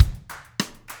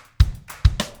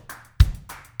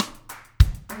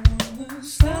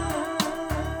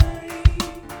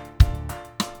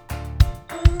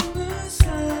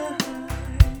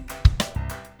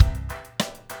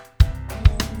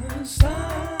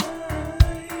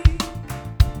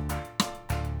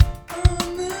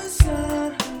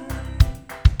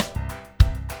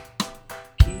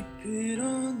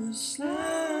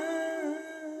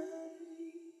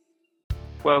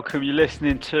welcome. You're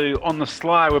listening to On the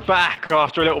Sly. We're back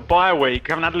after a little bye week.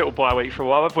 Haven't had a little bye week for a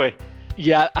while, have we?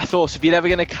 Yeah, I thought if you're ever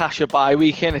going to cash a bye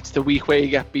week in, it's the week where you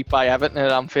get beat by Everton at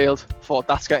Anfield. Thought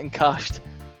that's getting cashed.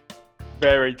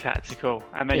 Very tactical.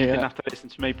 And then you didn't have to listen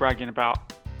to me bragging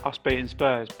about us beating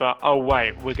Spurs. But, oh,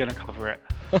 wait, we're going to cover it.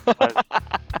 So,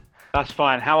 that's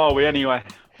fine. How are we anyway?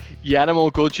 Yeah, I'm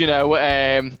all good,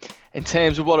 in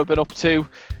terms of what I've been up to,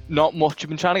 not much. I've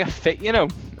been trying to get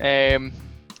fit,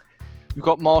 We've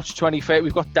got March 25th,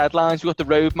 we've got deadlines, we've got the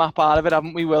roadmap out of it,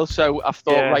 haven't we, Will? So I've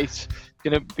thought,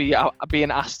 going to be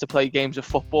being asked to play games of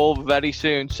football very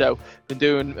soon. So been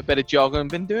doing a bit of jogging,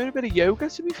 been doing a bit of yoga,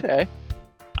 to be fair.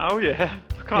 Oh, yeah.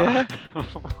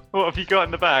 What have you got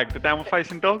in the bag? The downward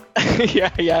facing dog?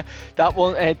 yeah. That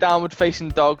one, downward facing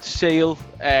dog, seal,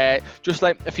 just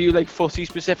like a few like footy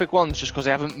specific ones, just because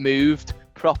I haven't moved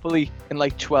properly in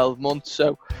like 12 months.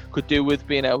 So could do with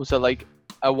being able to like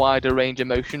a wider range of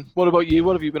motion. What about you?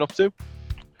 What have you been up to?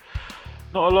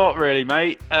 Not a lot really,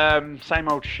 mate. Same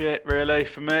old shit really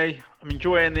for me. I'm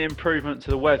enjoying the improvement to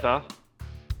the weather,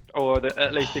 or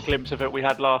at least a glimpse of it we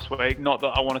had last week. Not that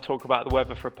I want to talk about the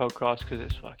weather for a podcast because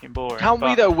it's fucking boring. Can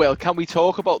we though, Will? Can we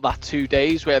talk about that 2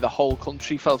 days where the whole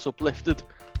country felt uplifted?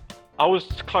 I was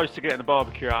close to getting the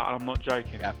barbecue out, and I'm not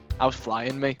joking. Yeah, I was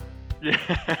flying, me.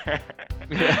 Yeah.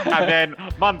 And then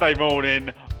Monday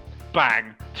morning,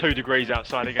 bang, 2 degrees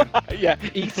outside again. Yeah,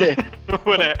 eat it.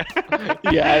 Wouldn't it?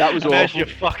 Yeah, that was awful. There's your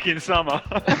fucking summer.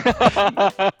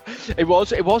 It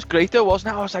was great though,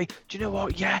 wasn't it? I was like, do you know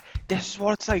what? Yeah, this is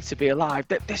what it's like to be alive.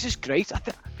 This is great. I'm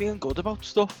feeling good about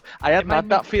stuff. I hadn't had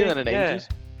that feeling in ages.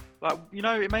 Like,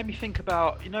 it made me think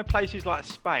about, places like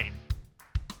Spain.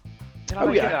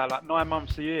 Like 9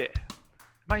 months a year.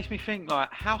 It makes me think,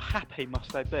 like, how happy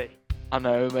must they be? I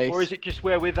know, mate. Or is it just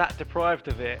where we're that deprived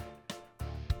of it? Do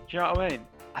you know what I mean?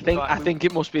 I think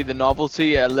it must be the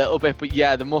novelty a little bit, but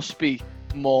yeah, there must be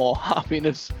more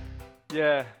happiness.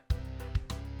 Yeah.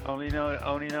 Only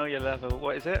know your level.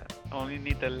 What is it? Only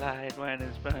need the light when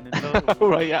it's burning low.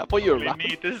 Right, yeah. But you're right. Only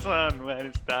need the sun when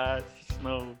it starts to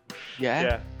snow.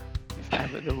 Yeah. If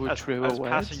ever there were truer words.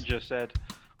 Passenger said,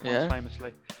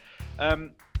 famously.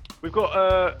 We've got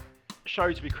a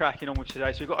show to be cracking on with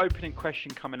today. So we've got opening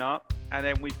question coming up, and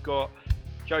then we've got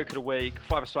Joke of the Week,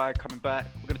 five-a-side coming back.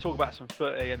 We're going to talk about some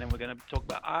footy, and then we're going to talk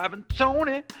about Ivan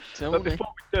Toney. But before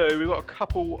we do, we've got a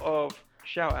couple of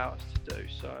shout-outs to do.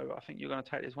 So I think you're going to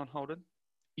take this one, Holden.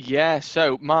 Yeah,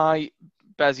 so my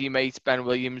Bezzy mate, Ben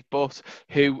Williams, but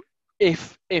who,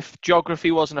 if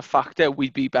geography wasn't a factor,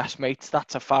 we'd be best mates.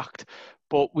 That's a fact.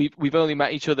 But we've only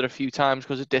met each other a few times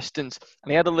because of distance.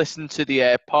 And he had to listen to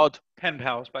the pod. Pen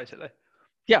pals, basically.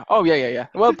 Yeah. Oh, yeah.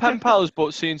 Well, pen pals,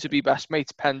 but soon to be best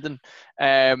mates, pending.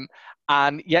 And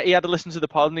yeah, he had to listen to the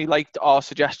pod, and he liked our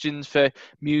suggestions for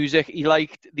music. He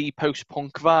liked the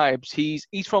post-punk vibes.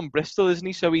 He's from Bristol, isn't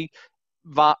he? So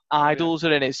idols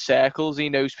are in his circles. He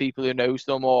knows people who knows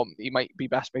them, or he might be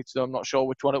best mates with them. I'm not sure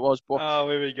which one it was, but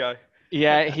here we go.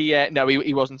 Yeah,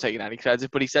 he wasn't taking any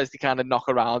credit, but he says to kind of knock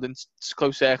around in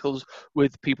close circles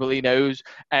with people he knows.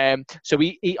 So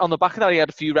he on the back of that, he had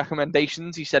a few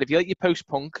recommendations. He said, if you like your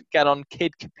post-punk, get on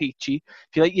Kid Capici.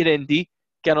 If you like your indie,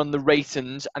 get on the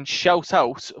Ratings, and shout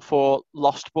out for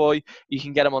Lost Boy. You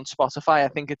can get him on Spotify. I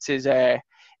think it's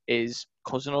his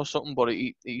cousin or something, but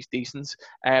he's decent.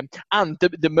 And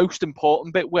the most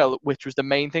important bit, Will, which was the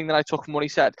main thing that I took from what he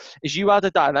said, is you had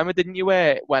a dilemma, didn't you,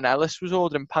 when Ellis was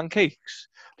ordering pancakes?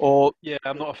 Yeah,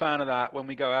 I'm not a fan of that when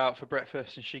we go out for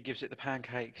breakfast and she gives it the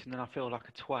pancakes, and then I feel like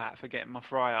a twat for getting my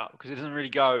fry up because it doesn't really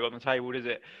go on the table, does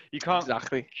it? You can't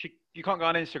exactly. You can't go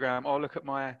on Instagram or look at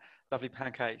my lovely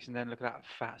pancakes and then look at that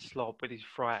fat slob with his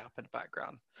fry up in the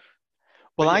background.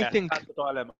 Well, I think that's the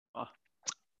dilemma.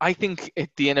 I think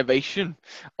the innovation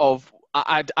of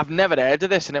I've never heard of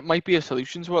this, and it might be a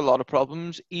solution to a lot of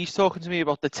problems. He's talking to me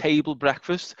about the table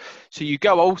breakfast. So you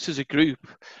go out as a group,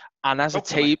 and as a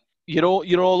table, you're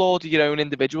all order your own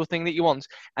individual thing that you want,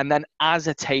 and then as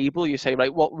a table, you say,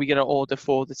 right, what are we going to order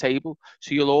for the table?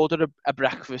 So you'll order a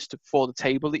breakfast for the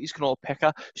table that you can all pick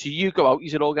at. So you go out,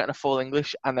 you're all getting a full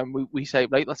English, and then we say,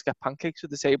 right, let's get pancakes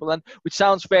at the table then, which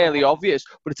sounds fairly obvious,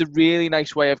 but it's a really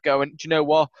nice way of going. Do you know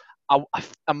what?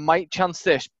 I might chance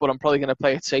this, but I'm probably going to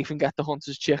play it safe and get the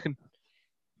Hunter's chicken.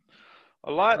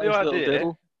 I like the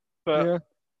idea, but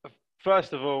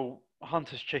first of all,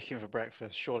 Hunter's chicken for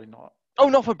breakfast, surely not. Oh,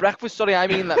 not for breakfast, sorry, I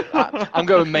mean that. I'm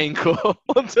going main course.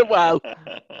 Well,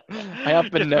 I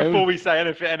have been known. Before we say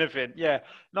anything, yeah.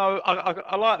 No,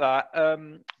 I like that.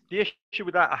 The issue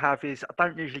with that I have is I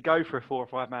don't usually go for a 4 or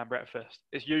 5 man breakfast.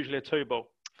 It's usually a 2-ball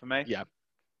for me.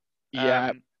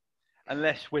 Yeah.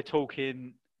 Unless we're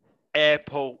talking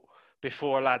airport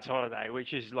before a lad's holiday,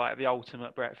 which is like the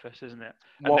ultimate breakfast, isn't it?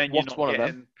 And then you're What's not one of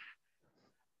getting. them?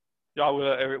 Oh,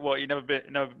 well, what? You never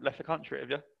left the country, have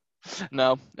you?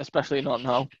 No, especially not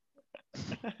now.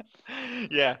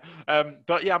 Yeah,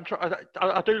 but yeah,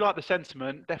 I do like the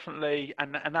sentiment, definitely,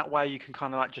 and that way you can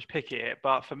kind of like just pick it.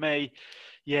 But for me,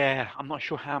 yeah, I'm not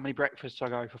sure how many breakfasts I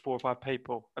go for 4 or 5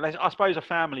 people. Unless I suppose a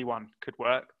family one could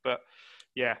work, but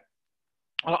yeah,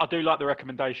 I do like the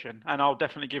recommendation, and I'll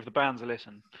definitely give the bands a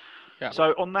listen. Yeah.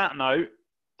 So on that note,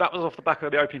 that was off the back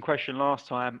of the opening question last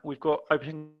time. We've got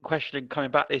opening question coming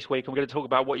back this week, and we're going to talk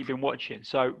about what you've been watching.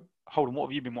 So, Holden, what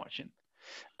have you been watching?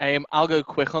 I'll go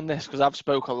quick on this because I've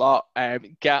spoke a lot.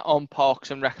 Get on Parks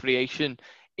and Recreation.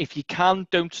 If you can,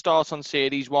 don't start on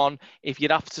Series 1. If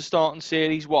you'd have to start on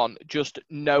Series 1, just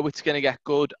know it's going to get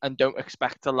good and don't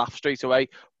expect to laugh straight away.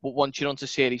 But once you're onto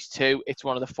Series 2, it's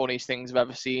one of the funniest things I've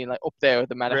ever seen, like up there with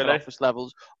the medical Really? office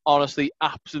levels. Honestly,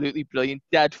 absolutely brilliant.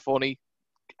 Dead funny.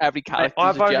 Every character's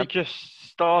I've a only gem. just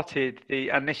started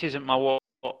and this isn't my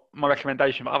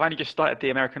recommendation, but I've only just started the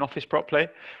American Office properly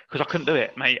because I couldn't do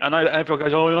it, mate. I know that everyone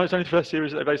goes, "Oh, it's only the first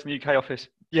series that they're based in the UK office."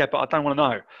 Yeah, but I don't want to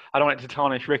know. I don't want it to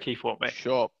tarnish Ricky for me.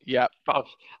 Sure, yeah. But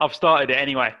I've started it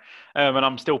anyway, and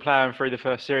I'm still playing through the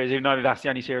first series, even though that's the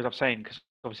only series I've seen because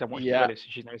obviously I'm watching Willis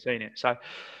and she's never seen it. So,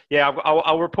 yeah,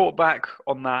 I'll report back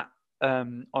on that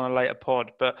on a later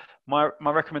pod. But my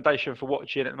recommendation for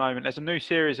watching at the moment, there's a new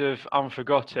series of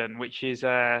Unforgotten, which is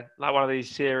like one of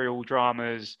these serial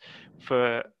dramas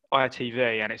for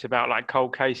ITV, and it's about like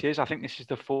cold cases. I think this is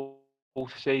the fourth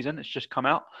season. It's just come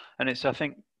out, and it's I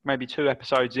think maybe 2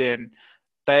 episodes in.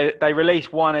 They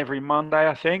release one every Monday,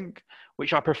 I think,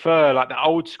 which I prefer, like the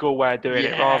old school way of doing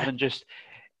it, rather than just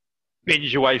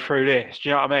binge your way through this. Do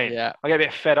you know what I mean? Yeah. I get a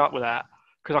bit fed up with that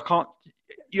because I can't.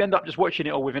 You end up just watching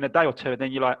it all within a day or two, and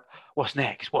then you're like, "What's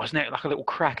next? What's next?" Like a little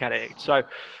crack addict. So,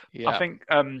 I think,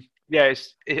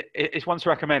 it's one to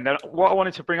recommend. And what I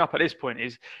wanted to bring up at this point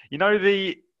is, you know,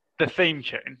 the theme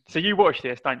tune. So you watched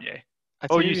this, don't you?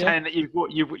 Or are you saying that you've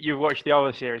watched the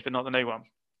other series but not the new one?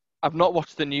 I've not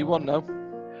watched the new one, no.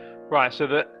 Right, so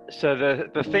the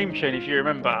theme tune, if you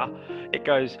remember, it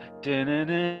goes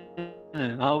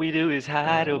all we do is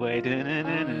hide away,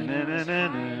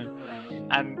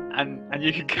 and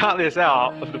you can cut this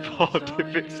out of the pod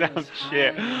if it sounds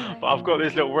shit, but I've got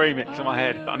this little remix in my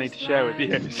head that I need to share with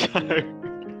you. So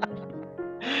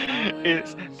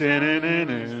it's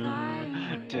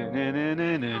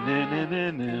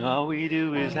all we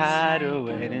do is hide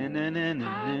away.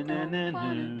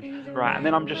 Right, and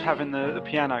then I'm just having the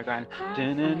piano going.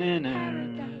 And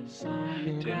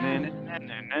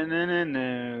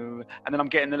then I'm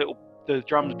getting the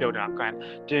drums building up going.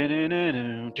 And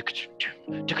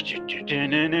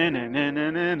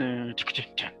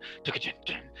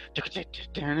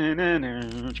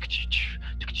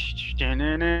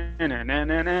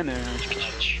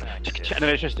then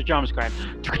it's just the drums going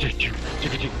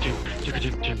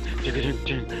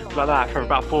like that for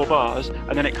about 4 bars,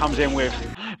 and then it comes in with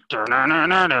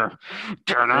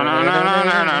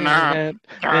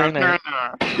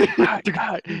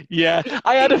yeah,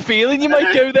 I had a feeling you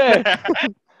might go there.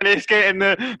 And it's getting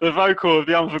the vocal of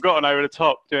the Unforgotten over the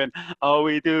top doing all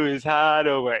we do is hide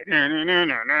away. Can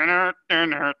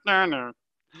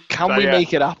we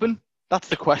make it happen? That's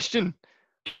the question.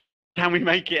 Can we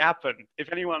make it happen?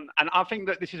 If anyone, and I think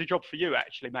that this is a job for you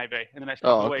actually, maybe in the next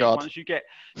couple of weeks. God. Once you get,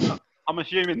 I'm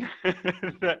assuming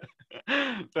that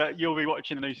you'll be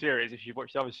watching the new series if you've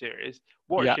watched the other series.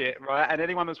 Watch it, right? And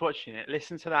anyone that's watching it,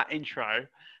 listen to that intro.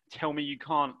 Tell me you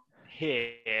can't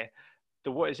hear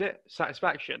what is it?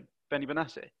 Satisfaction, Benny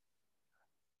Benassi.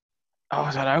 Oh,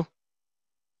 I don't know.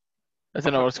 I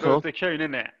don't know what it's called. The tune,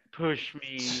 isn't it? Push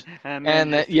me.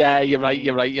 And yeah, you're right,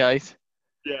 guys.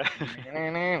 Yeah.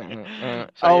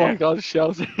 My God,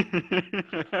 shout. So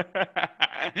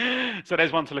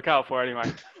there's one to look out for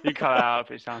anyway. You cut it out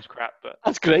if it sounds crap, but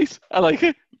that's great. I like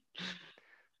it.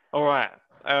 All right.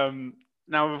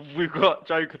 Now we've got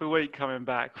Joke of the Week coming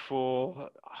back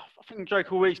for. I think Joke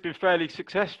of the Week's been fairly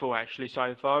successful actually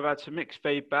so far. I've had some mixed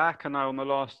feedback. I know on the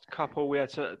last couple we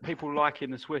had people liking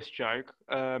the Swiss joke.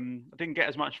 I didn't get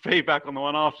as much feedback on the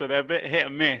one after. They're a bit hit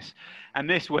and miss. And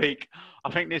this week,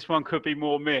 I think this one could be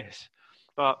more miss.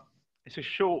 But it's a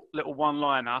short little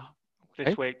one-liner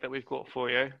this week that we've got for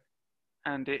you.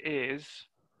 And it is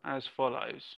as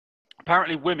follows.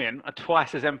 Apparently women are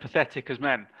twice as empathetic as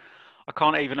men. I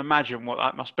can't even imagine what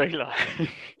that must be like.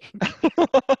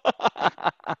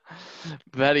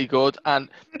 Very good. And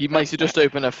you might have just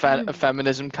opened a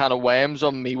feminism can of worms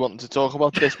on me wanting to talk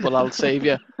about this, but I'll save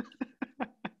you.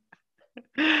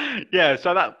 Yeah,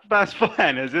 so that's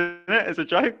fine, isn't it? As a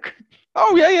joke.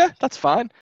 Oh, yeah, that's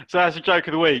fine. So that's a joke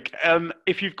of the week.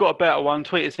 If you've got a better one,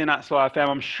 tweet us in at SlyFM.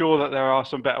 I'm sure that there are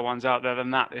some better ones out there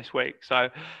than that this week. So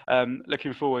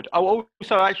looking forward. Oh,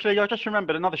 also, actually, I just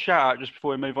remembered another shout out just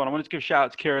before we move on. I wanted to give a shout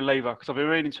out to Kieran Lever because I've been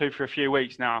meaning to for a few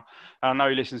weeks now. I know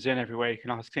he listens in every week,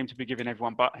 and I seem to be giving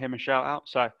everyone but him a shout out.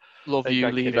 So love you,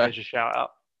 Lever. There's a shout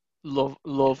out. Love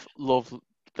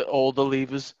all the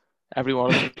levers, every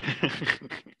one of them.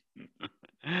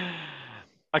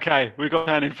 Okay, we've got a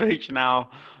turning feature now.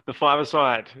 The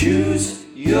five-a-side. Choose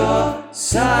your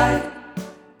side.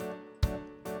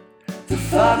 The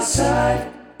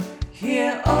five-a-side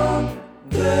here on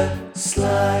the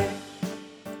slide.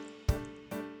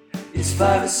 It's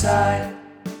five-a-side,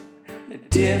 a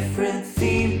different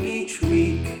theme each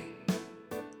week.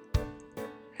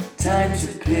 Time to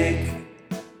pick.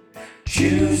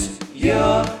 Choose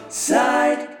your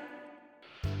side.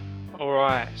 All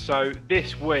right, so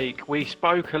this week we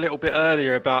spoke a little bit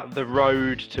earlier about the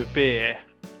road to beer,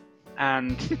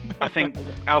 and I think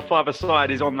our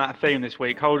five-a-side is on that theme this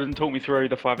week. Holden, talk me through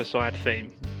the five-a-side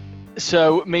theme.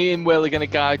 So me and Will are going to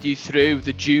guide you through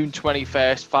the June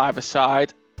 21st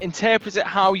five-a-side. Interpret it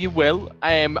how you will.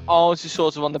 Ours is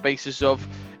sort of on the basis of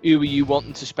who are you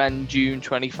wanting to spend June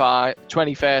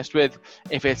 21st with,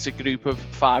 if it's a group of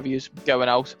 5 years going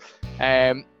out.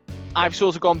 I've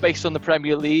sort of gone based on the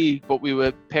Premier League, but we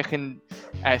were picking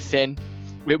thin.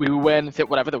 We were wearing thin,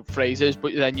 whatever the phrase is,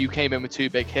 but then you came in with two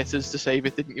big hitters to save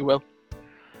it, didn't you, Will?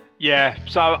 Yeah,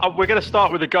 so we're going to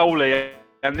start with the goalie,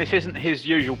 and this isn't his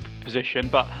usual position,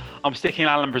 but I'm sticking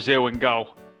Alan Brazil in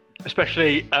goal.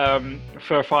 Especially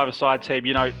for a five-a-side team,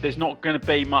 you know, there's not going to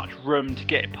be much room to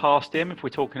get past him if we're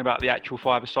talking about the actual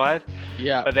five-a-side.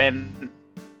 Yeah. But then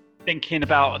thinking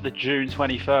about the June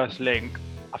 21st link,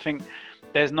 I think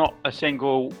there's not a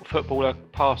single footballer,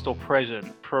 past or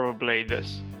present, probably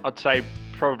that's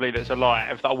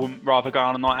alive that I wouldn't rather go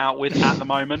on a night out with at the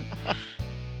moment.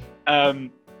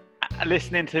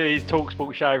 Listening to his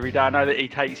TalkSport show every day, I know that he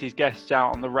takes his guests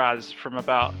out on the Raz from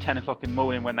about 10 o'clock in the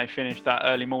morning when they finish that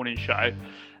early morning show.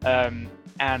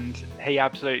 And he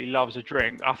absolutely loves a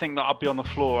drink. I think that I'll be on the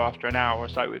floor after an hour or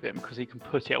so with him because he can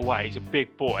put it away. He's a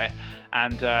big boy,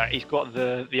 and he's got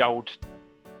the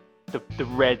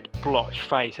red blotch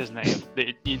face, hasn't he?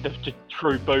 The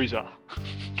true boozer.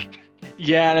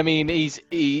 Yeah, and I mean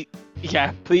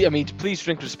please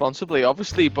drink responsibly,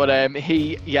 obviously, but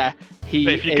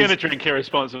But if you're gonna drink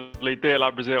irresponsibly, do it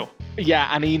like Brazil. Yeah,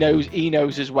 and he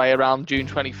knows his way around June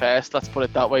 21st. Let's put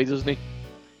it that way, doesn't he?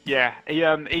 Yeah,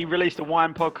 he released a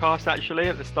wine podcast actually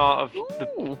at the start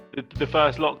of the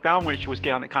first lockdown, which was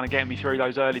kind of getting me through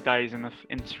those early days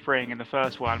in spring in the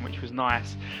first one, which was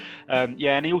nice.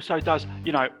 Yeah, and he also does,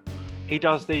 he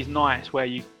does these nights where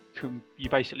you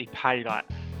basically pay like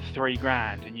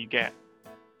 $3,000 and you get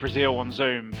Brazil on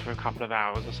Zoom for a couple of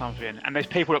hours or something, and there's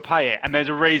people that pay it, and there's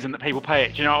a reason that people pay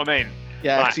it. Do you know what I mean?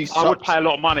 Yeah, I would pay a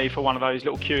lot of money for one of those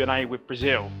little Q&A with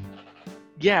Brazil.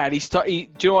 Yeah, and do you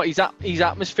know what? He's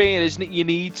atmosphere, isn't it? You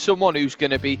need someone who's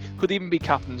going to could even be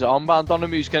captain's armband on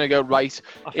him, who's going to go, right,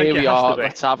 here we are,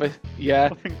 let's have it.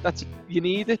 Yeah, you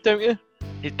need it, don't you?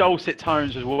 His dulcet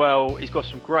tones as well. He's got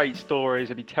some great stories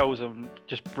and he tells them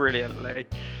just brilliantly.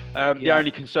 The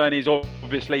only concern is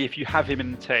obviously if you have him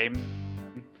in the team,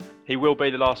 he will be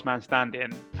the last man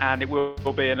standing, and it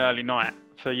will be an early night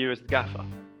for you as the gaffer.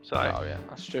 So yeah,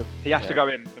 that's true. He has to go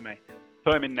in for me.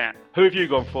 Put him in there. Who have you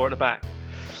gone for at the back?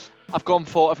 I've gone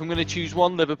for, if I'm going to choose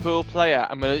one Liverpool player,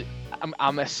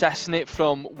 I'm assessing it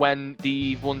from when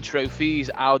they've won trophies,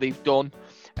 how they've done,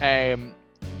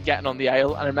 getting on the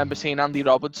aisle. And I remember seeing Andy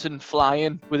Robertson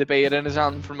flying with a beer in his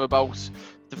hand from about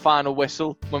the final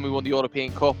whistle when we won the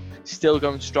European Cup. Still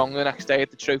going strong the next day at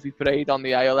the trophy parade on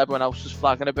the aisle. Everyone else was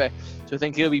flagging a bit. So I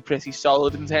think he'll be pretty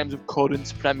solid in terms of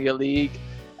current Premier League.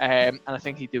 And I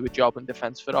think he'd do a job in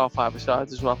defence for our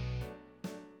five-a-sides as well.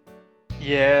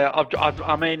 Yeah,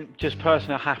 I mean, just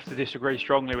personally, I have to disagree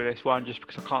strongly with this one just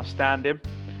because I can't stand him.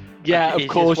 Yeah, of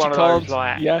course you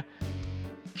can't. Yeah.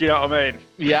 Do you know what I mean?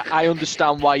 Yeah, I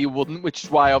understand why you wouldn't, which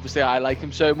is why obviously I like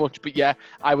him so much. But yeah,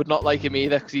 I would not like him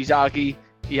either because he's Aggie.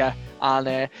 Yeah,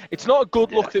 and it's not a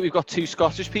good look that we've got two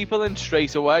Scottish people in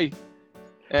straight away.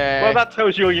 Well, that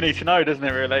tells you all you need to know, doesn't it,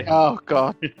 really? Oh,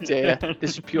 God, dear.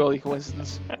 This is purely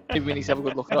coincidence. Maybe we need to have a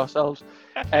good look at ourselves.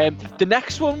 The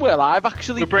next one, Will, I've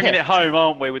actually We're bringing picked... it home,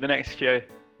 aren't we, with the next few?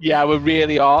 Yeah, we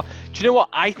really are. Do you know what?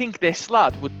 I think this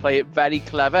lad would play it very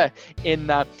clever in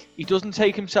that he doesn't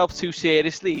take himself too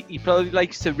seriously. He probably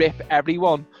likes to rip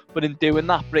everyone, but in doing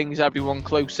that brings everyone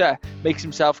closer, makes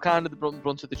himself kind of the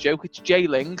brunt of the joke. It's Jay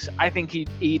Lings. I think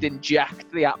he'd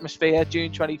inject the atmosphere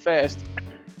June 21st.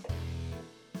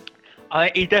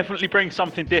 He definitely brings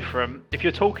something different. If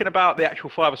you're talking about the actual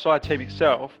five-a-side team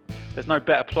itself, there's no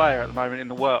better player at the moment in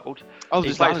the world. Oh, He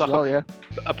there's that plays as well, yeah.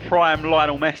 a prime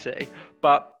Lionel Messi.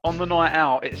 But on the night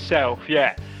out itself,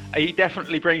 yeah, he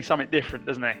definitely brings something different,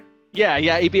 doesn't he?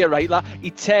 Yeah, he'd be a right lad.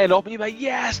 He'd turn up and you'd be like,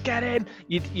 yes, get in.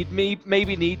 You'd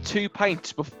maybe need 2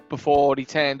 pints before he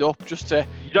turned up just to.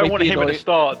 You don't want him at the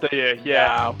start, do you?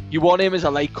 Yeah. No. You want him as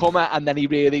a late comer, and then he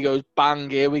really goes, bang,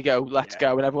 here we go, let's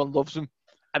go, and everyone loves him.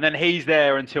 And then he's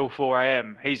there until 4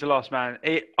 a.m. He's the last man.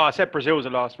 I said Brazil's the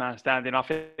last man standing. I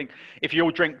think if you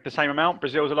all drink the same amount,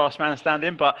 Brazil's the last man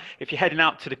standing. But if you're heading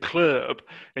out to the club,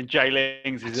 then Jay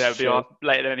Lings is there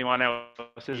later than anyone else,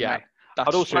 isn't he?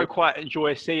 I'd also quite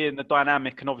enjoy seeing the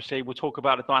dynamic, and obviously we'll talk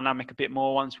about the dynamic a bit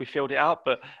more once we filled it out.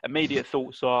 But immediate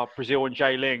thoughts are Brazil and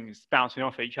Jay Lings bouncing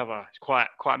off each other. It's quite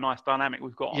a nice dynamic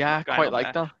we've got. Yeah, quite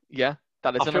like that. Yeah,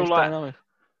 that is a nice dynamic.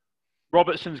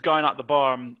 Robertson's going up the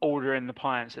bar and ordering the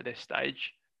pints at this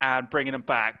stage and bringing them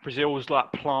back. Brazil's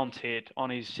like planted on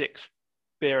his 6th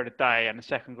beer of the day and the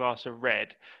 2nd glass of red.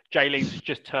 Jay Lings has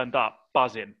just turned up,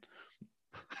 buzzing.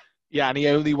 Yeah, and he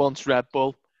only wants Red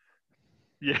Bull.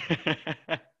 Yeah.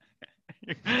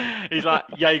 He's like,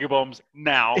 Jaeger bombs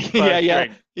now. Yeah,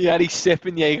 he's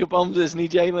sipping Jaeger bombs, isn't he,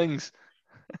 Jay Lings?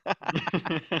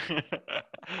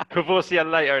 Cavourcia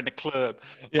later in the club.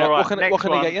 Yeah, all right, what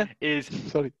can I get you? Is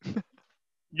sorry.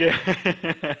 Yeah.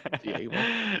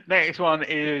 Next one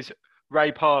is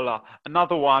Ray Parlour.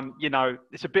 Another one,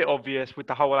 it's a bit obvious with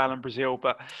the whole Alan Brazil,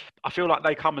 but I feel like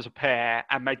they come as a pair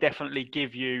and they definitely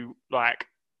give you, like,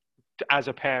 as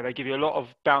a pair, they give you a lot of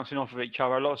bouncing off of each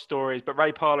other, a lot of stories. But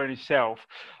Ray Parlour in himself,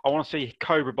 I want to see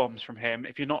Cobra bombs from him.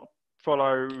 If you're not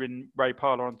following Ray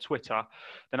Parlour on Twitter,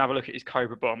 then have a look at his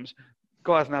Cobra bombs.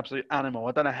 Guy's an absolute animal.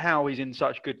 I don't know how he's in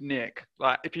such good nick.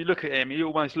 Like, if you look at him, he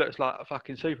almost looks like a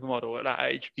fucking supermodel at that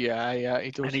age. Yeah,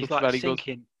 he does. And he's look like very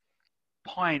sinking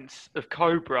good. pints of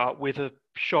Cobra with a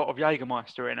shot of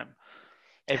Jägermeister in them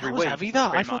every week. Heavy,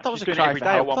 that. I thought that was a cry every for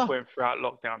day help, at one point throughout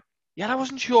lockdown. Yeah, I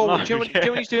wasn't sure. No, do you know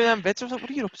when he's doing them bits? I was like,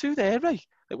 what are you up to there, Ray?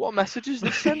 Like, what messages is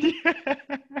this sending?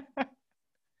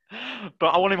 But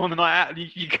I want him on the night out.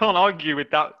 You can't argue with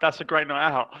that. That's a great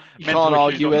night out. You can't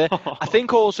argue with it. I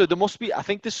think also I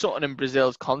think there's something in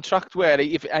Brazil's contract where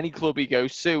if any club he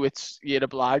goes to, you're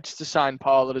obliged to sign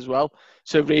Parlour as well.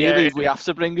 So really, we have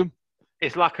to bring him.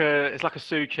 It's like a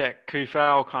Souček,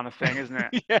 Kufal kind of thing, isn't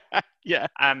it? Yeah.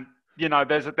 And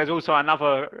there's also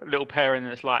another little pairing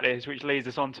that's like this, which leads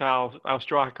us on to our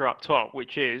striker up top,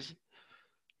 which is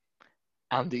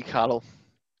Andy Carroll.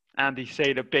 Andy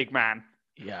C, the big man.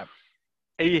 Yeah.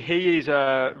 He is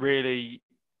really,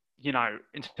 in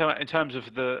terms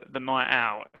of the night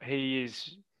out, he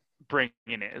is bringing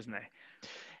it, isn't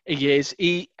he? He is.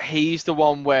 He's the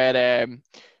one where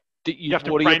you have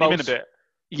to rein him in a bit.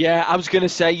 Yeah, I was going to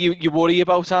say, you worry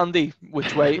about Andy,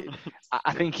 which way.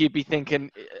 I think you'd be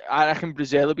thinking, I reckon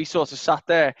Brazil would be sort of sat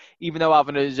there, even though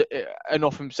having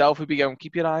enough himself, would be going,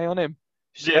 keep your eye on him.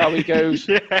 See how he goes.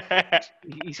 Yeah.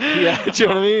 Do you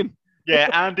know what I mean? Yeah,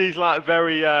 Andy's like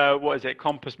very,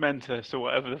 compos mentis or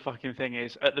whatever the fucking thing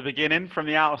is at the beginning from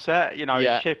the outset. He's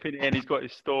chipping in, he's got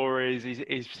his stories,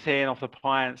 he's seeing off the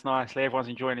pints nicely, everyone's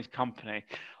enjoying his company.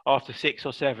 After 6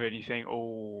 or 7, you think,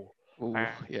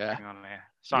 yeah. Hang on there.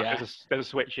 So there's a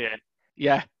switch here.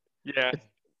 Yeah. Yeah.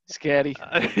 Scary.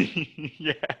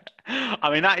 Yeah. I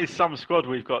mean, that is some squad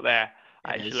we've got there.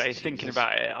 Actually, thinking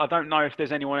about it, I don't know if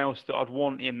there's anyone else that I'd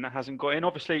want in that hasn't got in.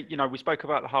 Obviously, we spoke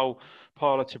about the whole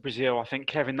Parlour to Brazil. I think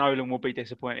Kevin Nolan will be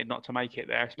disappointed not to make it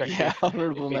there, especially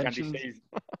honourable mentions.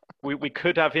 We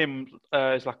could have him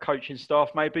as like coaching staff,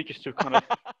 maybe, just to kind of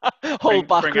whole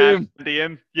back room.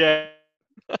 Yeah.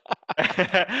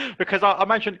 Because I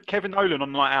imagine Kevin Nolan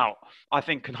on night out, I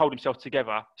think, can hold himself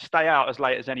together, stay out as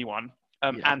late as anyone.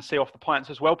 And see off the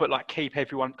pints as well, but like keep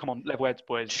everyone. Come on, level heads,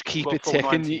 boys. Just keep it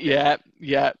ticking. Yeah.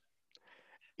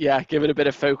 Give it a bit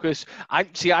of focus. I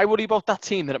worry about that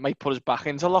team that it might put us back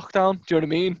into lockdown. Do you know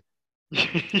what I mean?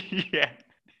 Yeah.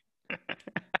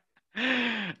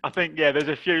 I think there's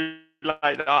a few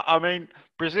like that. I mean,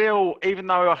 Brazil, even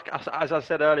though, as I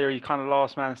said earlier, he's kind of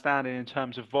last man standing in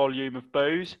terms of volume of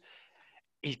booze.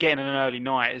 He's getting an early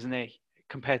night, isn't he?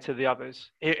 Compared to the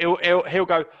others, he'll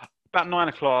go. About 9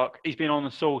 o'clock, he's been on the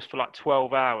sauce for like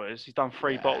 12 hours. He's done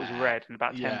 3 bottles of red and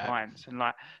about 10 pints. And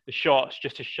like the shots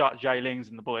just to shut Jay Lings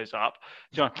and the boys up.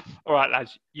 So, all right,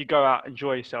 lads, you go out,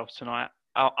 enjoy yourselves tonight.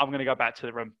 I'm going to go back to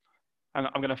the room. I'm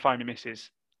going to phone your missus.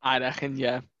 I reckon,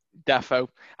 defo.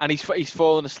 And he's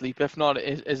fallen asleep, if not,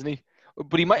 isn't he?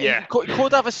 But he might. He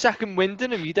could have a second wind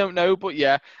in him. You don't know, but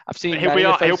I've seen. He'll be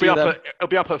up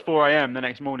at 4 a.m. the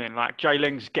next morning. Like Jay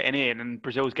Ling's getting in and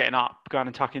Brazil's getting up, going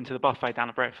and tucking into the buffet down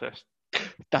at breakfast.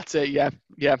 That's it. Yeah.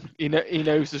 He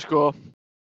knows the score.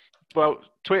 Well,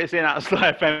 tweet us in at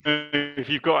Sly FM if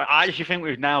you've got it. I actually think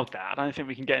we've nailed that. I don't think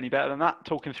we can get any better than that.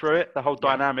 Talking through it, the whole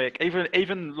dynamic,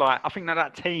 even like I think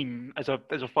that team as a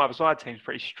five-a-side team is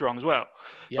pretty strong as well.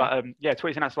 Yeah. But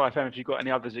tweet us in at Sly FM if you've got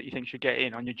any others that you think should get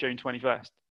in on your June 21st.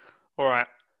 All right,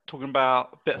 talking about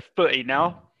a bit of footy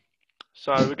now.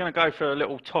 So we're going to go for a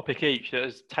little topic each that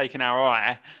has taken our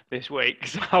eye this week.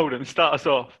 So Holden, start us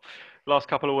off. Last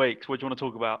couple of weeks, what do you want to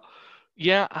talk about?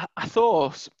 Yeah, I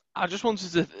thought I just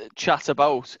wanted to chat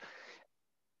about,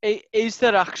 is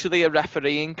there actually a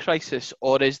refereeing crisis,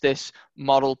 or is this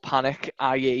moral panic,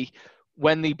 i.e.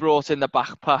 when they brought in the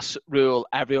back pass rule,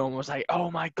 everyone was like,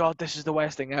 oh my God, this is the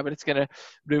worst thing ever, it's going to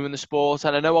ruin the sport.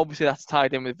 And I know obviously that's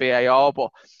tied in with VAR,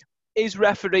 but is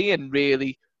refereeing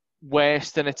really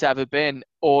worse than it's ever been,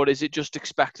 or is it just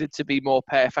expected to be more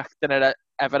perfect than it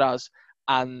ever has?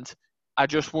 And I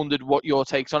just wondered what your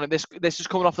takes on it. This is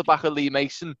coming off the back of Lee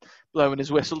Mason blowing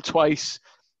his whistle twice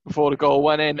before the goal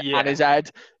went in, and his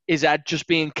head just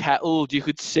being kettled. You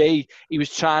could see he was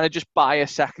trying to just buy a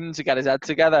second to get his head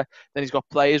together. Then he's got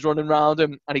players running around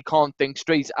him, and he can't think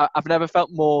straight. I've never felt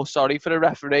more sorry for a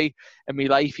referee in my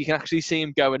life. You can actually see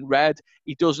him going red.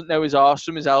 He doesn't know his arse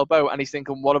from his elbow, and he's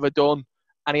thinking, what have I done?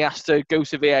 And he has to go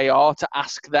to VAR to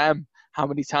ask them how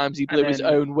many times he blew his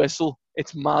own whistle.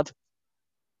 It's mad.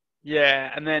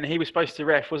 Yeah, and then he was supposed to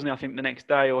ref, wasn't he? I think the next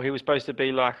day, or he was supposed to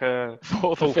be like a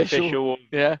fourth official.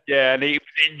 Yeah, and he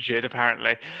was injured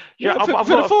apparently. Yeah, I've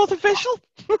got a fourth official.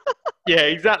 Yeah,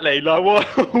 exactly. Like,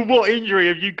 what injury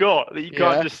have you got that you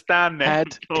can't just stand there?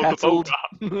 Head kettled.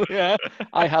 Yeah,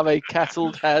 I have a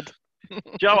kettled head. Do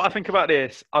you know what I think about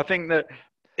this? I think that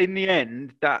in the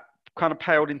end, that kind of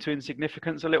paled into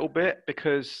insignificance a little bit,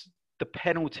 because the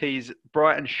penalties,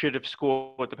 Brighton should have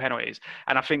scored the penalties.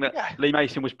 And I think that Lee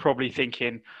Mason was probably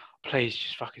thinking, please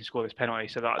just fucking score this penalty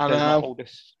so that there's not all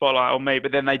this spotlight on me.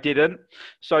 But then they didn't.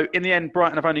 So in the end,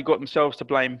 Brighton have only got themselves to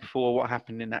blame for what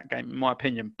happened in that game, in my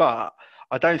opinion. But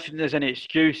I don't think there's any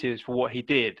excuses for what he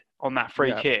did on that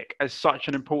free kick as such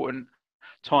an important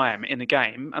time in the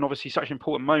game, and obviously such an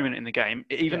important moment in the game.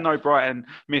 Even though Brighton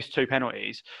missed two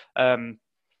penalties,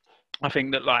 I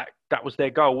think that that was their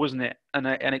goal, wasn't it? And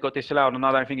it got disallowed, and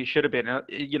I don't think it should have been.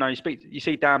 You know, you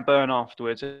see Dan Burn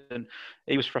afterwards, and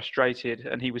he was frustrated,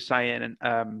 and he was saying,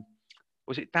 and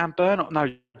was it Dan Burn? No,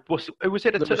 who was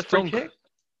it that took the free kick?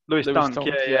 Lewis Dunk.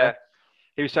 Yeah.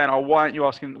 He was saying, "Oh, why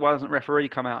doesn't the referee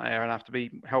come out here and have to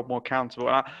be held more accountable?"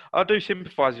 And I do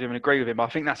sympathise with him and agree with him, but I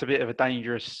think that's a bit of a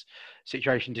dangerous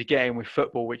situation to get in with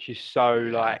football, which is so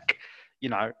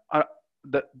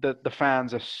the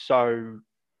fans are so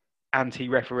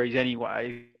anti-referees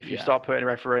anyway. If you start putting a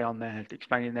referee on there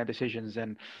explaining their decisions,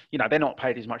 then they're not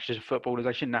paid as much as footballers.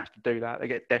 They shouldn't have to do that. They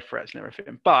get death threats and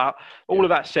everything. But all of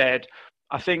that said,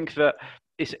 I think that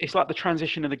it's like the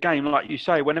transition of the game. Like you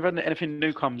say, whenever anything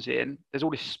new comes in, there's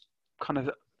all this kind of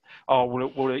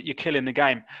you're killing the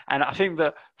game. And I think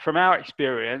that from our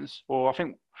experience, or I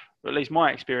think at least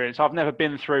my experience, I've never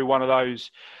been through one of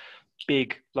those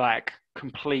big,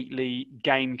 completely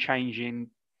game-changing,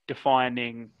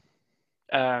 defining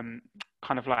kind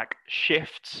of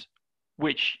shifts,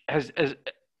 which has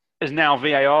now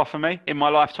VAR for me in my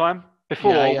lifetime.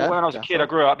 Before, when I was a kid, I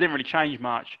grew up, didn't really change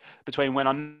much between when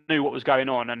I knew what was going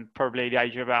on and probably the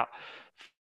age of about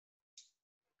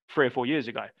 3 or 4 years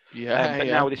ago. But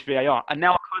now with this VAR, and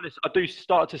now I do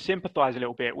start to sympathise a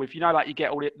little bit with, you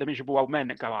get all the miserable old men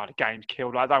that go, "Oh, the game's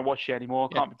killed. I don't watch it anymore.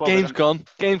 Can't be bothered." Game's gone.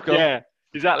 Yeah,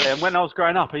 exactly. And when I was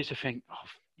growing up, I used to think, "Oh,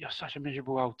 you're such a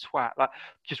miserable old twat.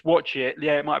 Just watch it.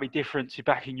 Yeah, it might be different to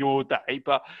back in your day,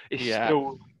 but it's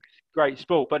still great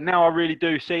sport." But now I really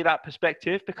do see that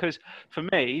perspective, because for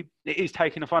me, it is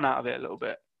taking the fun out of it a little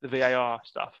bit, the VAR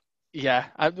stuff. Yeah,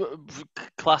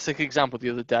 classic example the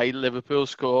other day, Liverpool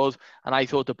scored and I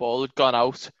thought the ball had gone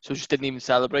out, so I just didn't even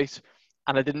celebrate.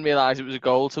 And I didn't realise it was a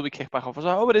goal till we kicked back off. I was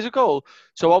like, oh, it is a goal.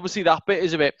 So obviously that bit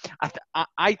is a bit...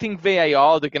 I think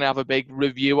VAR, they're going to have a big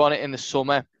review on it in the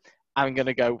summer. I'm going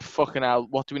to go, fucking hell,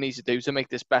 what do we need to do to make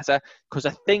this better? Because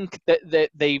I think that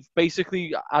they've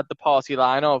basically had the party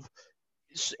line of,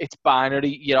 it's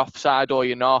binary, you're offside or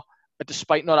you're not,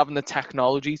 despite not having the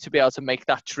technology to be able to make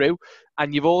that true.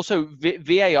 And you've also,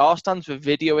 VAR stands for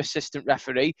Video Assistant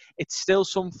Referee. It's still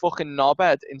some fucking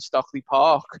knobhead in Stockley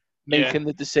Park making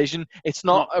the decision. It's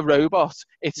not a robot.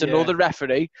 It's another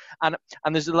referee. And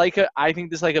there's I think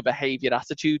there's a behaviour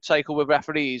attitude cycle with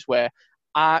referees where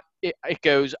it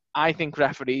goes, I think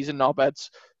referees are knobheads.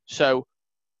 So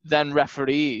then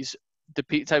referees, the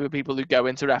type of people who go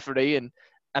into refereeing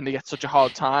and they get such a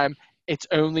hard time, it's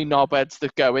only knobheads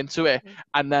that go into it,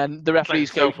 and then the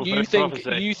referees go, you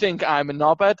think I'm a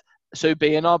knobhead, so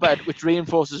be a knobhead, which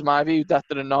reinforces my view that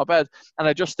they're a knobhead. And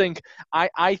I just think,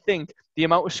 I think the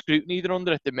amount of scrutiny they're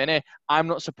under at the minute, I'm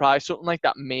not surprised something like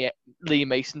that Lee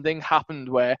Mason thing happened,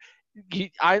 where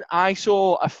I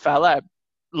saw a fella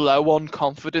low on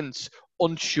confidence,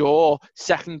 unsure,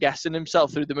 second guessing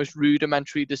himself through the most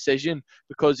rudimentary decision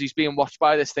because he's being watched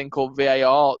by this thing called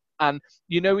VAR. And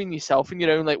in yourself, in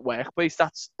your own workplace,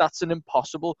 that's an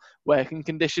impossible working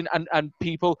condition. And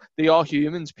people, they are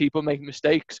humans. People make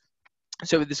mistakes.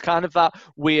 So there's kind of that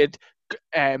weird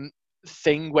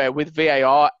thing where with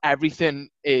VAR, everything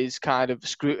is kind of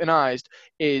scrutinised,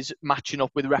 is matching up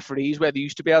with referees, where they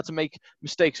used to be able to make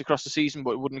mistakes across the season,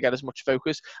 but it wouldn't get as much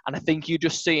focus. And I think you're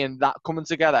just seeing that coming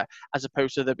together, as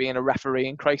opposed to there being a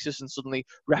refereeing crisis and suddenly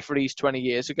referees 20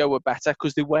 years ago were better,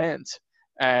 because they weren't.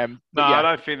 No, yeah. I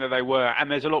don't think that they were. And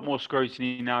there's a lot more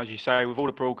scrutiny now, as you say, with all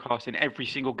the broadcasting. Every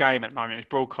single game at the moment is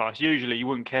broadcast. Usually you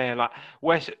wouldn't care. Like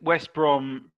West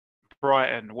Brom,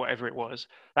 Brighton, whatever it was,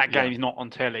 that game's not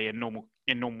on telly in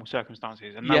normal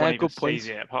circumstances, and no one even sees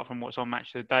it apart from what's on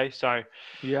Match of the Day. So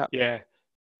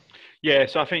yeah.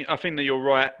 So I think that you're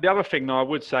right. The other thing, though, I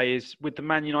would say is with the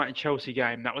Man United Chelsea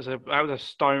game, that was a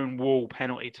stone wall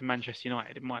penalty to Manchester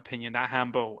United, in my opinion. That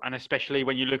handball, and especially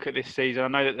when you look at this season, I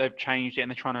know that they've changed it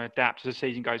and they're trying to adapt as the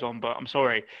season goes on. But I'm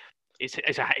sorry, it's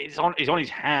on his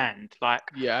hand,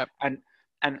 and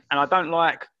I don't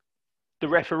like the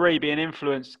referee being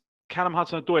influenced. Callum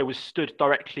Hudson-Odoi was stood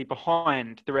directly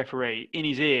behind the referee in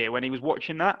his ear when he was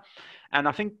watching that. And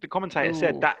I think the commentator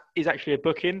said that is actually a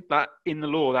booking. Like in the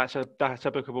law, that's a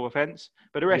bookable offence.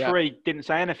 But the referee didn't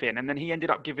say anything, and then he ended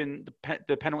up giving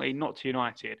the penalty not to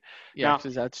United. Yeah,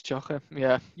 because that's chocker.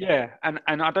 Yeah. Yeah, and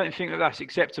I don't think that that's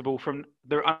acceptable from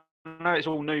the. I know it's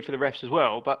all new for the refs as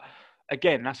well, but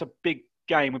again, that's a big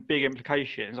game with big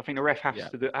implications. I think the ref has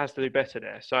to do better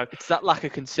there. So it's that lack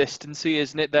of consistency,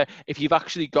 isn't it? That if you've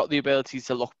actually got the ability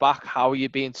to look back, how are you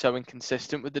being so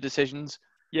inconsistent with the decisions?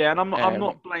 Yeah, and I'm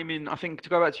not blaming. I think to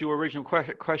go back to your original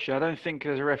question, I don't think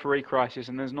there's a referee crisis,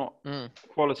 and there's not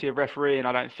quality of refereeing.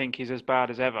 I don't think is as bad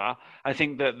as ever. I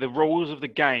think that the rules of the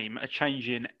game are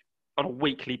changing on a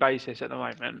weekly basis at the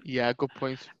moment. Yeah, good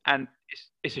point. And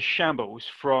it's a shambles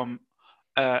from.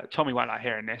 Tommy won't like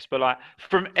hearing this, but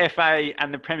from FA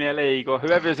and the Premier League or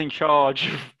whoever's in charge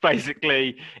of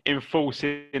basically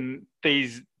enforcing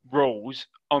these rules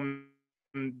on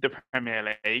the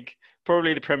Premier League,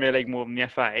 probably the Premier League more than the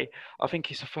FA. I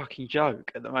think it's a fucking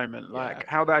joke at the moment.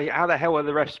 How the hell are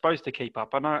the refs supposed to keep up?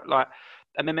 I know,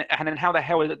 and then how the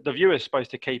hell are the viewers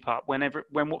supposed to keep up when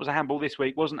what was a handball this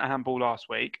week wasn't a handball last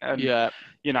week? And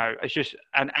it's just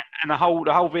and the whole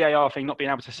VAR thing not being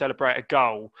able to celebrate a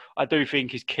goal, I do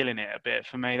think is killing it a bit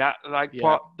for me. That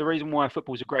the reason why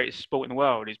football's the greatest sport in the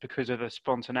world is because of the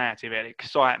spontaneity of it,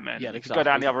 excitement. You can go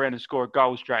down the other end and score a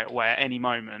goal straight away at any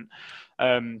moment.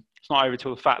 It's not over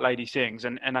till the fat lady sings,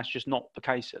 and that's just not the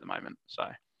case at the moment. So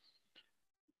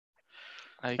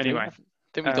anyway, I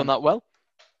think we've done that well.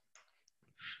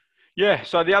 Yeah,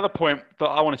 so the other point that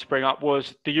I wanted to bring up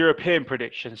was the European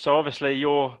predictions. So obviously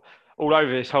you're all over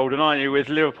this, Holden, aren't you, with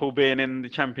Liverpool being in the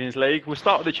Champions League? We'll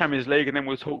start with the Champions League and then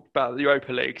we'll talk about the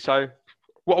Europa League. So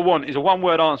what I want is a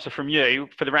one-word answer from you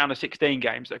for the round of 16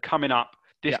 games that are coming up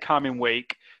this coming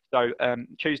week. So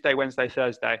Tuesday, Wednesday,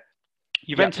 Thursday.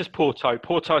 Juventus, Porto.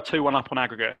 Porto are 2-1 up on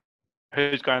aggregate.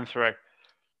 Who's going through?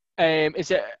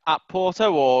 Is it at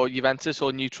Porto or Juventus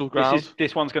or neutral ground?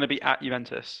 This one's going to be at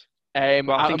Juventus. I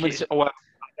don't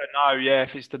know. Yeah,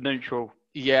 if it's the neutral.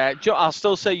 Yeah, I'll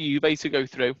still say Juve to go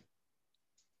through.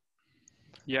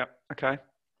 Yeah. Okay.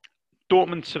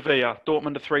 Dortmund, Sevilla.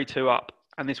 Dortmund are 3-2 up,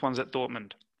 and this one's at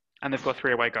Dortmund, and they've got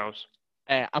 3 away goals.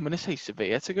 I'm going to say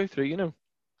Sevilla to go through.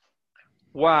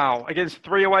 Wow, against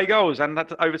 3 away goals, and that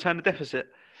to overturn the deficit.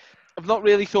 I've not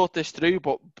really thought this through,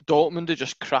 but Dortmund are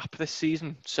just crap this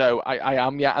season. So I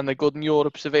am, and they're good in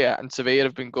Europe, Sevilla, and Sevilla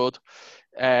have been good.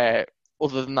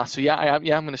 Other than that, so I am.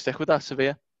 Yeah, I'm going to stick with that,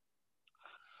 Sevilla.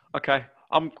 Okay,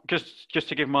 I'm just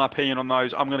to give my opinion on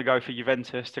those. I'm going to go for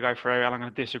Juventus to go through, and I'm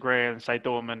going to disagree and say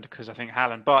Dortmund because I think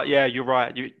Haaland. But yeah, you're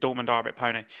right. Dortmund are a bit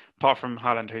pony, apart from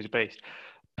Haaland, who's a beast.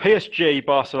 PSG,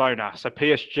 Barcelona. So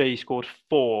PSG scored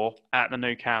 4 at the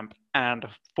Nou Camp and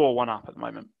 4-1 up at the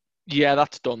moment. Yeah,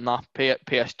 that's done. That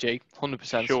PSG,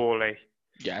 100%. Surely.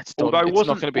 Yeah, it's done. Although it's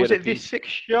not going to be was it this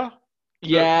fixture?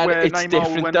 Yeah, it's Neymar,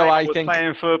 different though. I think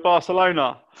playing for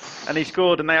Barcelona, and he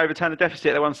scored, and they overturned the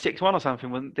deficit. They won 6-1 or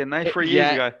something, didn't they? 3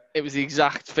 years ago. It was the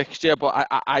exact fixture, but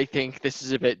I think this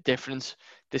is a bit different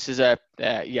This is a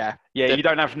Yeah, you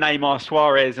don't have Neymar,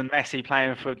 Suarez, and Messi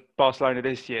playing for Barcelona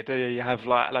this year, do you? You have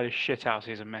like a load of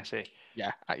shithouses and Messi.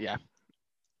 yeah.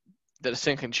 They're a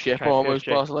sinking ship Okay, almost,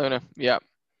 PSG. Barcelona. Yeah.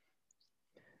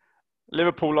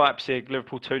 Liverpool, Leipzig.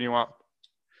 Liverpool 2-0 up.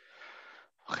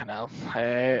 Fucking hell.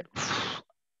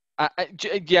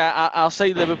 I'll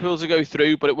say Liverpool to go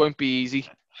through, but it won't be easy.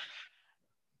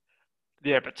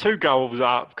 Yeah, but 2 goals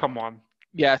up. Come on.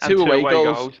 Yeah, And 2 2 away away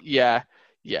goals. goals. Yeah.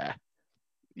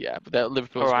 But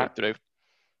Liverpool's All go right. through.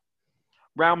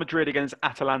 Real Madrid against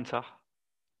Atalanta.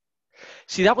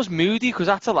 See, that was moody because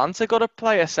Atalanta got a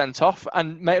player sent off,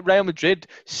 and Real Madrid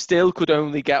still could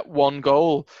only get 1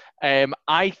 goal.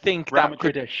 I think Real that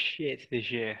Madrid could. are shit this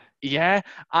year. Yeah.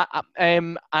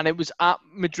 And it was at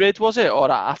Madrid, was it, or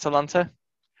at Atalanta?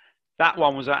 That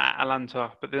one was at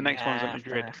Atalanta, but the next one's at Yeah,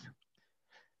 Madrid. fair.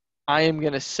 I am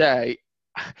going to say,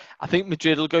 I think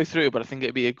Madrid will go through, but I think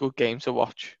it'll be a good game to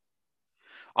watch.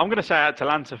 I'm going to say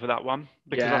Atalanta for that one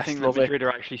because I Yes, think that love it. Madrid are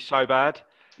actually so bad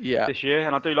Yeah. this year,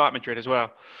 and I do like Madrid as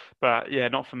well. But yeah,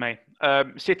 not for me.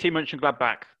 City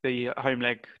Mönchengladbach, the home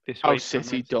leg this week. Oh,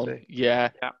 City done. Yeah.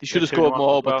 They should have they're 2-0 scored up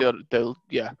more, as well. but they'll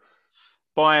yeah.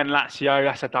 Bayern Lazio,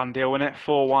 that's a done deal, isn't it?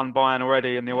 4-1 Bayern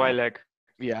already in the away leg.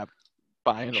 Yeah.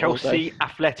 Bayern Chelsea all day.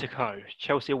 Atletico.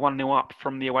 Chelsea 1-0 up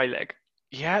from the away leg.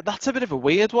 Yeah, that's a bit of a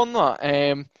weird one, that.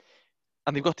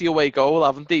 And they've got the away goal,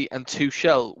 haven't they? And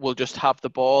Tuchel will just have the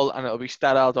ball, and it'll be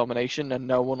sterile domination, and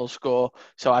no one will score.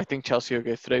 So I think Chelsea will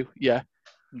go through. Yeah.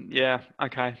 Yeah,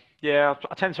 okay. Yeah,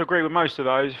 I tend to agree with most of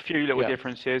those. A few little Yeah.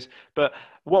 differences. But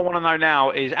what I want to know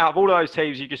now is, out of all of those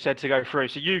teams you just said to go through,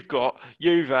 so you've got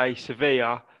Juve,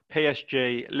 Sevilla,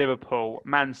 PSG, Liverpool,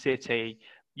 Man City,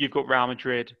 you've got Real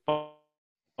Madrid,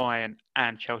 Bayern,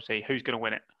 and Chelsea. Who's going to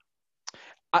win it?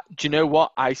 Do you know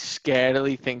what? I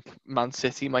scarily think Man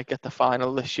City might get the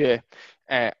final this year.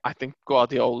 I think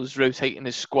Guardiola's rotating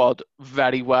his squad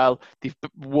very well. They've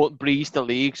breezed the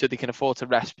league, so they can afford to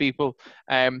rest people.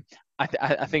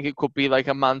 I think it could be like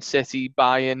a Man City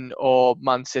Bayern or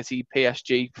Man City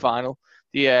PSG final.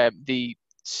 The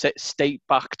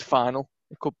state-backed final.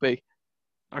 It could be.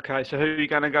 Okay, so who are you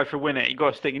going to go for win it? You've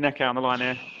got to stick your neck out on the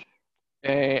line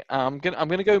here. I'm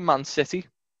gonna go Man City.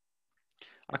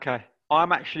 Okay.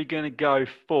 I'm actually going to go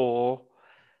for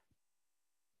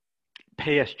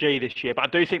PSG this year, but I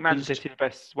do think Man City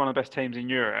is one of the best teams in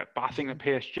Europe. But I think that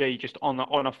PSG just on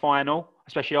a final,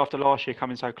 especially after last year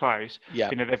coming so close, Yeah.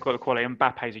 they've got the quality.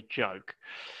 Mbappe's a joke.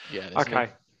 Yeah. Okay.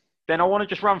 Then I want to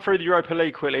just run through the Europa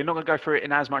League quickly. I'm not going to go through it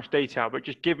in as much detail, but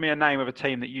just give me a name of a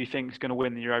team that you think is going to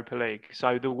win the Europa League.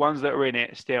 So the ones that are in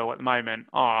it still at the moment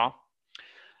are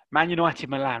Man United,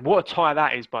 Milan. What a tie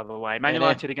that is, by the way. Man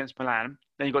United against Milan.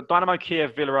 Then you've got Dynamo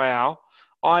Kiev, Villarreal,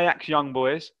 Ajax Young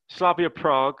Boys, Slavia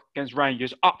Prague against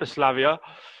Rangers, up to Slavia.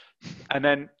 And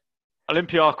then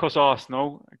Olympiacos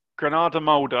Arsenal, Granada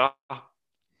Molde,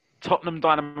 Tottenham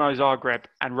Dynamo Zagreb,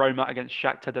 and Roma against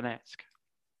Shakhtar Donetsk.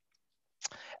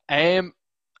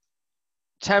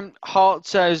 Hart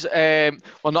says,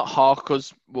 well, not Hart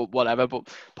because whatever,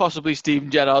 but possibly Steven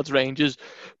Gerrard's Rangers.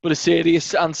 But a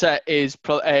serious answer is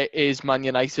Man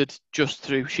United, just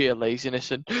through sheer laziness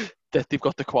and that they've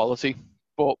got the quality.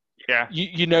 But yeah,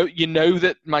 you know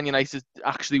that Man United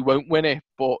actually won't win it,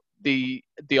 but the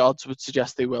odds would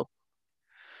suggest they will.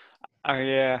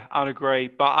 Yeah, I'd agree.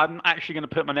 But I'm actually going to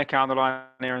put my neck out on the line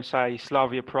here and say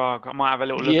Slavia Prague. I might have a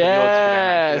little look at the odds for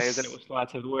them, actually, as a little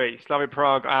slide of the week. Slavia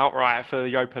Prague outright for the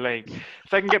Europa League.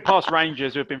 If they can get past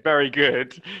Rangers, who've been very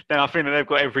good, then I think that they've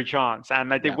got every chance.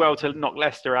 And they did well to knock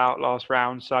Leicester out last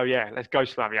round. So, yeah, let's go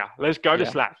Slavia. Let's go to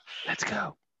Slav. Let's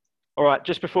go. All right,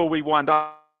 just before we wind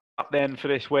up then for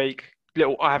this week,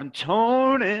 little Ivan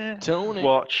Toney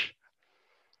watch.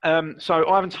 So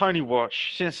Ivan Toney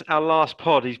watch, since our last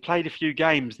pod, he's played a few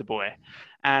games, the boy,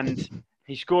 and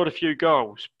he scored a few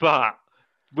goals. But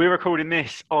we're recording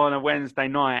this on a Wednesday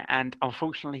night, and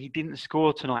unfortunately he didn't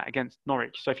score tonight against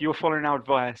Norwich. So if you were following our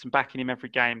advice and backing him every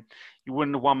game, you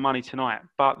wouldn't have won money tonight.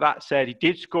 But that said, he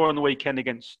did score on the weekend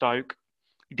against Stoke.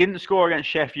 He didn't score against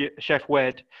Chef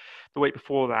Wed the week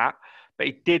before that, but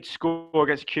he did score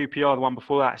against QPR the one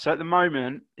before that. So at the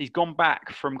moment, he's gone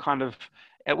back from kind of...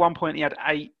 At one point, he had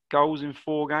 8 goals in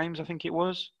 4 games, I think it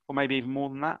was, or maybe even more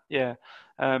than that. Yeah.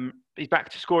 He's back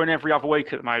to scoring every other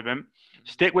week at the moment.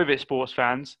 Stick with it, sports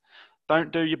fans.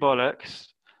 Don't do your bollocks,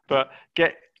 but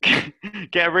get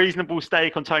a reasonable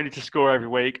stake on Toney to score every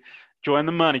week. Join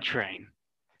the money train.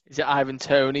 Is it Ivan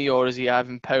Toney or is he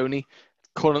Ivan Pony?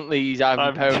 currently he's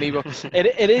Ivan Pony, but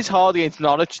it is hard against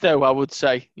Norwich, though, I would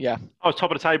say. Yeah. Oh,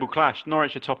 top of the table clash.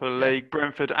 Norwich are top of the league.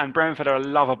 Brentford are a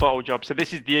love a bottle job. So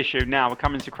this is the issue now. We're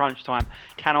coming to crunch time.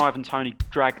 Can Ivan Toney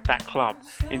drag that club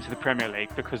into the Premier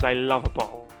League because they love a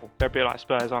bottle? They're a bit like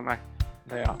Spurs, aren't they?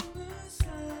 They are.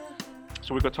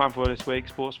 So we've got time for this week,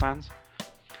 sports fans.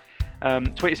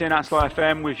 Tweet us in at Sly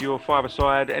FM with your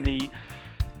five-a-side, any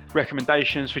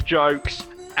recommendations for jokes,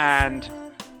 and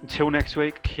until next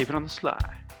week, keep it on the sly.